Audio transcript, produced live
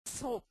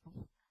SOAP.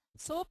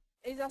 SOAP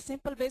is a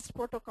simple based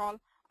protocol,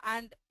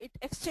 and it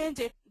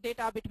exchanges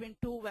data between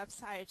two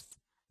websites.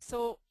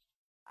 So,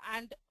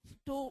 and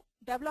to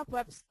develop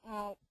web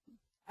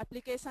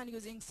application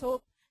using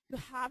SOAP, you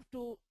have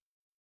to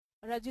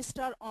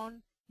register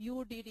on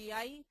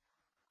UDDI,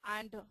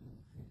 and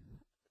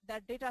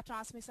that data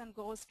transmission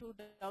goes to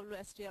the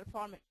WSDL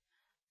format.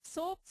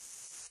 SOAP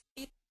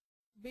is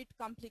a bit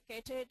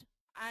complicated,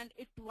 and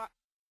it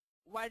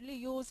widely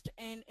used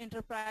in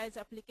enterprise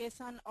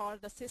application or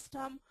the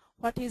system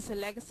what is a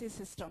legacy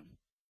system.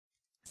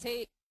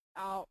 Say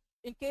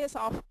in case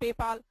of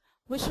PayPal,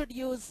 we should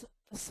use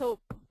SOAP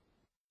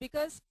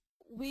because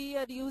we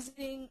are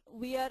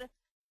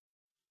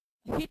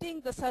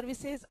hitting the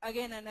services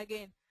again and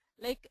again.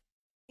 Like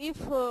if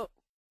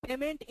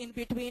payment in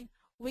between,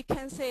 we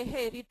can say,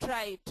 hey,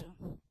 retry it,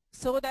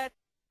 so that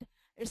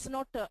it's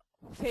not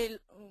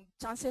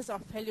chances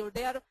of failure.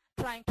 They are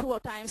trying 2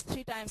 times,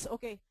 3 times.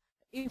 Okay,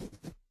 if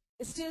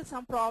still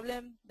some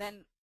problem,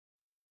 then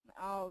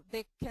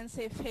they can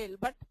say fail,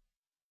 but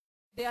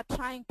they are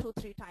trying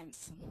 2-3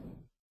 times.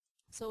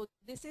 So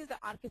this is the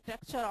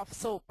architecture of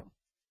SOAP.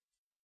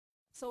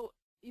 So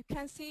you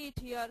can see it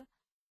here.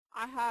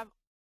 I have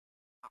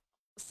a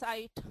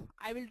site.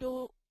 I will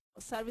do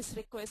service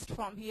request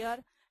from here.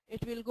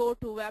 It will go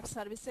to web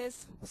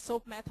services,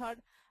 SOAP method,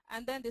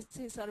 and then this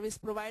is service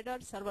provider,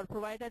 server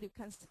provider, you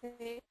can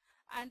say.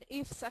 And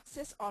if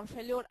success or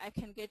failure, I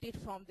can get it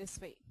from this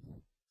way.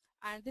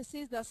 And this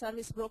is the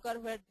service broker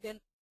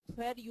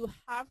where you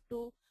have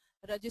to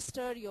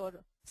register your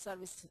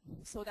service.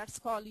 So that's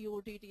called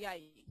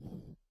UDDI.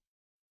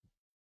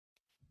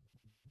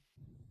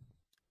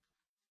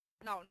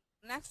 Now,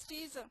 next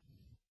is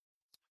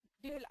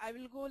I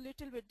will go a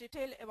little bit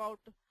detail about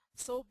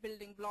SOAP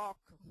building block,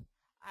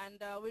 and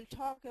we'll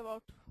talk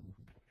about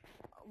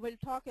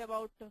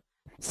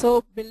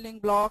SOAP building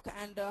block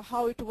and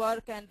how it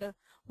works and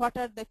what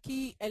are the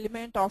key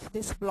element of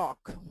this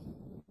block.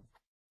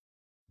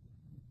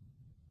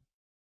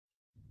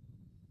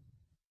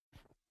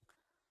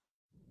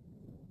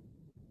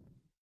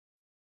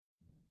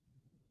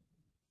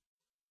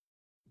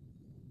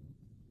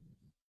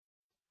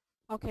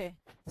 Okay,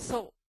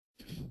 so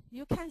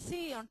you can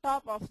see on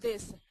top of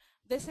this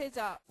is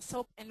a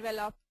SOAP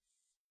envelope.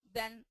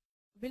 Then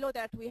below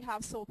that we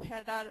have SOAP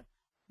header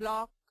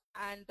block,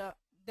 and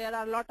there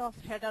are a lot of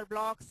header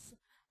blocks,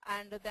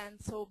 and then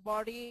SOAP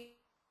body,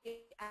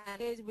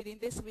 and within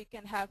this we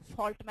can have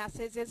fault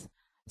messages.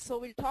 So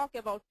we'll talk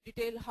about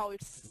detail how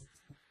is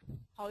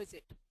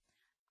it.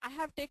 I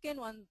have taken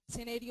one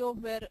scenario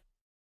where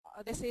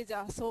this is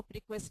a SOAP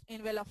request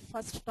envelope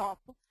first top,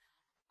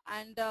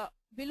 and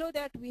below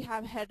that we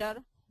have header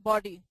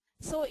body.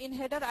 So in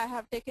header I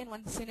have taken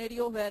one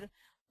scenario where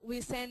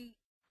we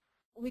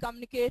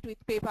communicate with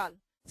PayPal.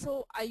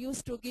 So I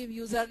used to give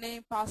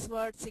username,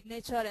 password,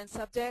 signature, and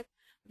subject.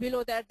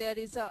 Below that there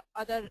is a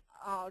other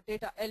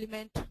data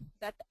element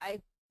that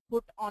I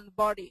put on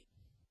body.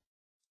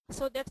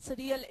 So that's a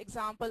real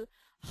example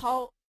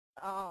how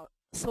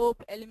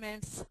SOAP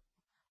elements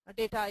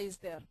data is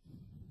there.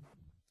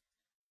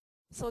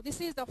 So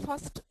this is the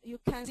first, you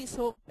can see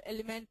SOAP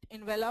element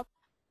envelope,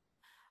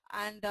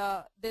 and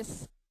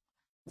this.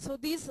 So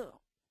these.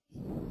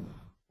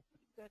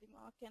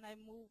 Can I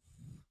move?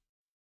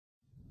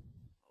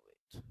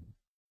 Wait.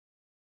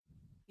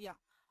 Yeah.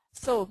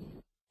 So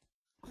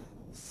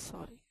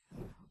sorry.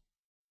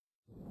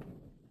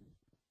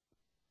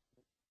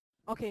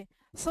 Okay.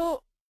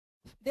 So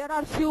there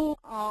are few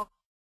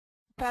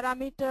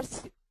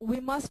parameters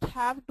we must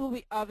have to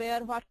be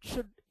aware what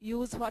should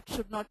use, what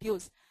should not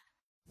use.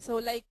 So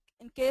like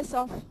in case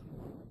of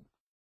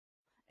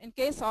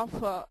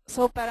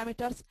SOAP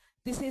parameters,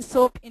 this is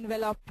SOAP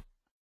envelope.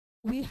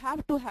 We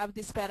have to have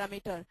this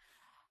parameter,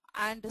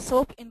 and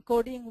SOAP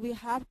encoding, we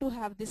have to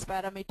have this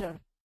parameter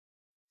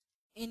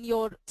in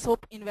your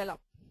SOAP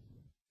envelope.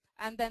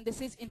 And then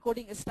this is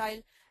encoding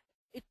style.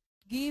 It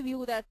give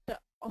you that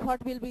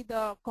what will be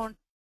the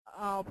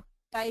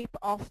type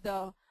of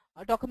the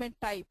document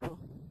type.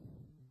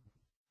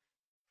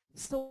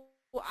 So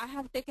I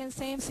have taken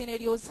same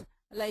scenarios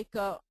like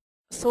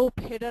SOAP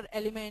header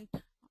element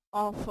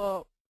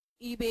of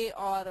eBay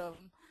or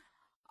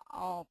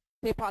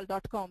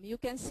PayPal.com. You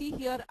can see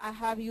here I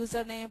have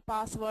username,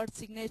 password,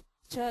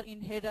 signature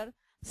in header.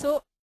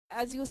 So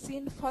as you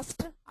seen,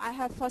 first I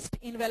have first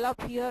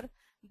envelope here,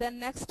 then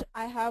next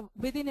I have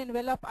within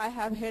envelope I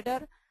have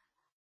header,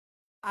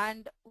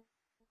 and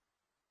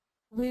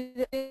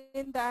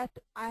within that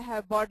I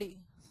have body.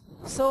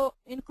 So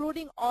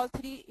including all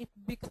three, it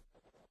becomes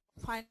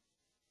final.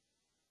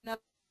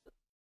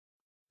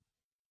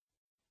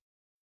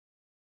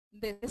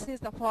 This is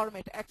the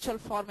format, actual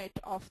format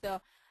of the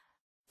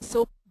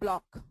SOAP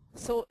block.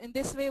 So in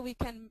this way we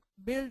can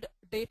build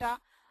data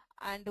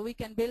and we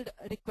can build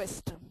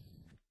request.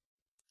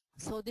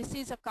 So this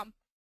is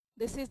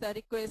the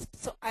request.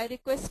 So I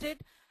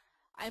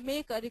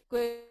make a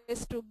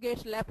request to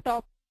get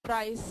laptop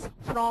price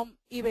from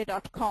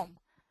ebay.com.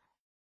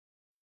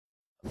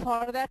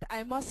 for that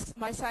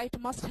my site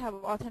must have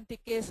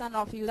authentication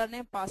of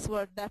username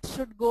password that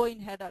should go in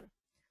header.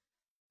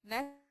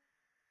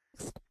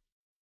 Next,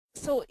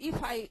 so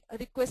if I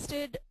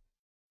requested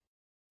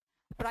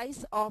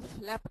price of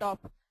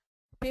laptop,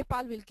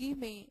 PayPal will give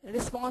me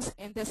response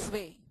in this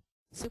way.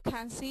 So you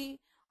can see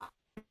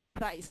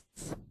price.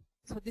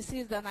 So this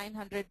is the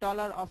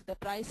 $900 of the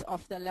price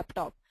of the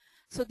laptop.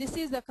 So this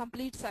is the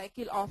complete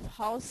cycle of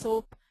how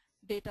SOAP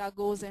data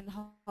goes and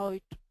how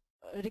it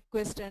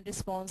request and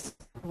response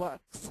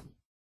works.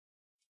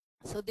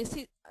 So this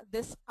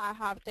I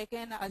have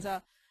taken as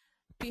a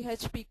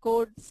PHP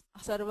code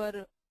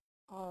server,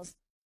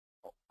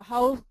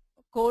 how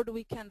code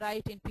we can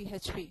write in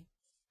PHP.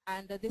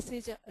 And this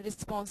is a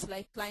response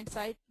like client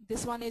side.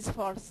 This one is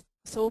for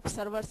SOAP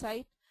server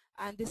side,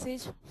 and this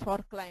is for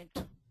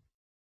client.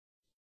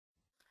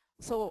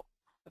 So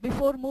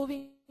before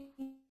moving